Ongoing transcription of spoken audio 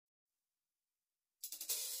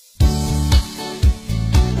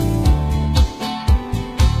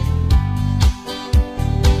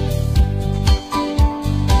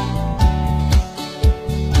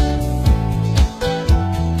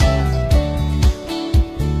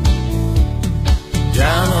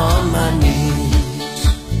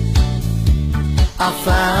I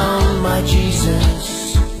found my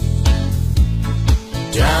Jesus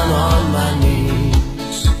down on my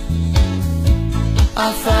knees.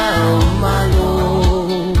 I found my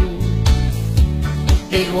Lord.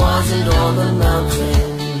 It wasn't on the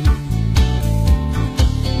mountain,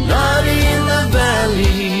 not in the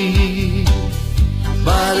valley,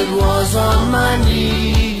 but it was on my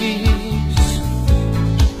knees.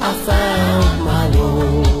 I found my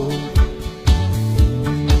Lord.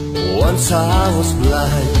 Once I was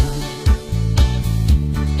blind,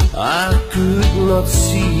 I could not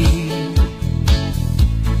see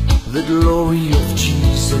the glory of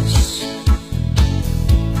Jesus,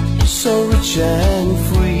 so rich and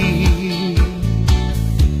free.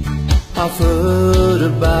 I've heard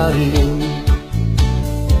about him,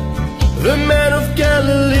 the man of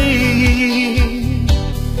Galilee.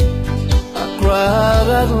 I cried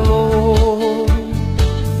out, Lord,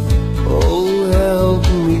 oh help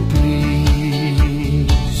me please.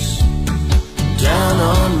 Down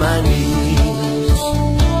on my knees,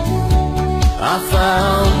 I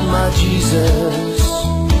found my Jesus.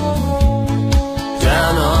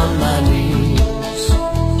 Down on my knees,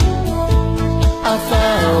 I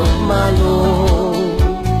found my Lord.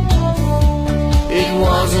 It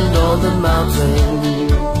wasn't on the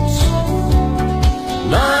mountains,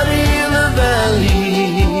 not in the valley,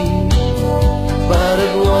 but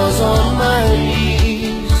it was on my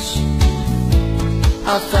knees.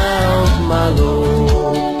 I found my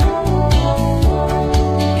Lord.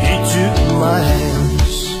 He took my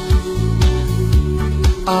hands,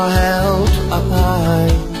 I held up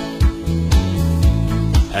high,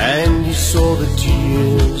 and he saw the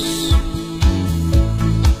tears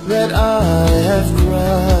that I have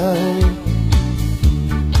cried.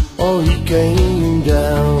 Oh, he came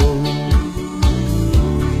down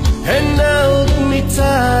and held me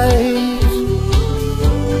tight,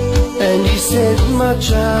 and he said, my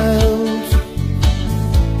child,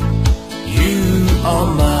 you are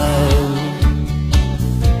mine.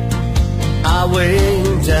 I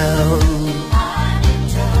went down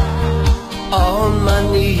on my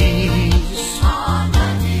knees,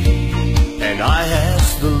 and I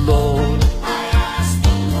asked the Lord,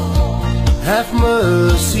 have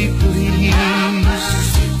mercy please.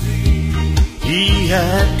 He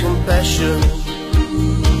had compassion,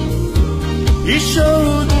 he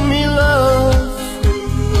showed me love.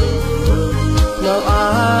 Now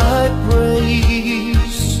I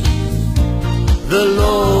praise the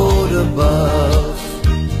Lord above.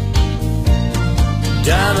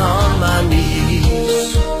 Down on my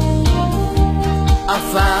knees, I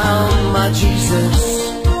found my Jesus.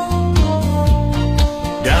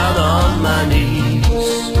 Down on my knees,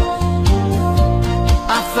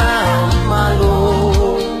 I found my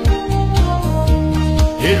Lord.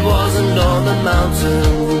 It wasn't on the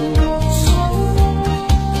mountains,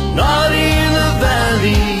 not in the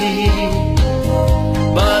valley,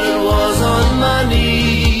 but it was on my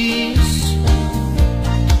knees.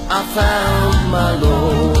 I found my Lord.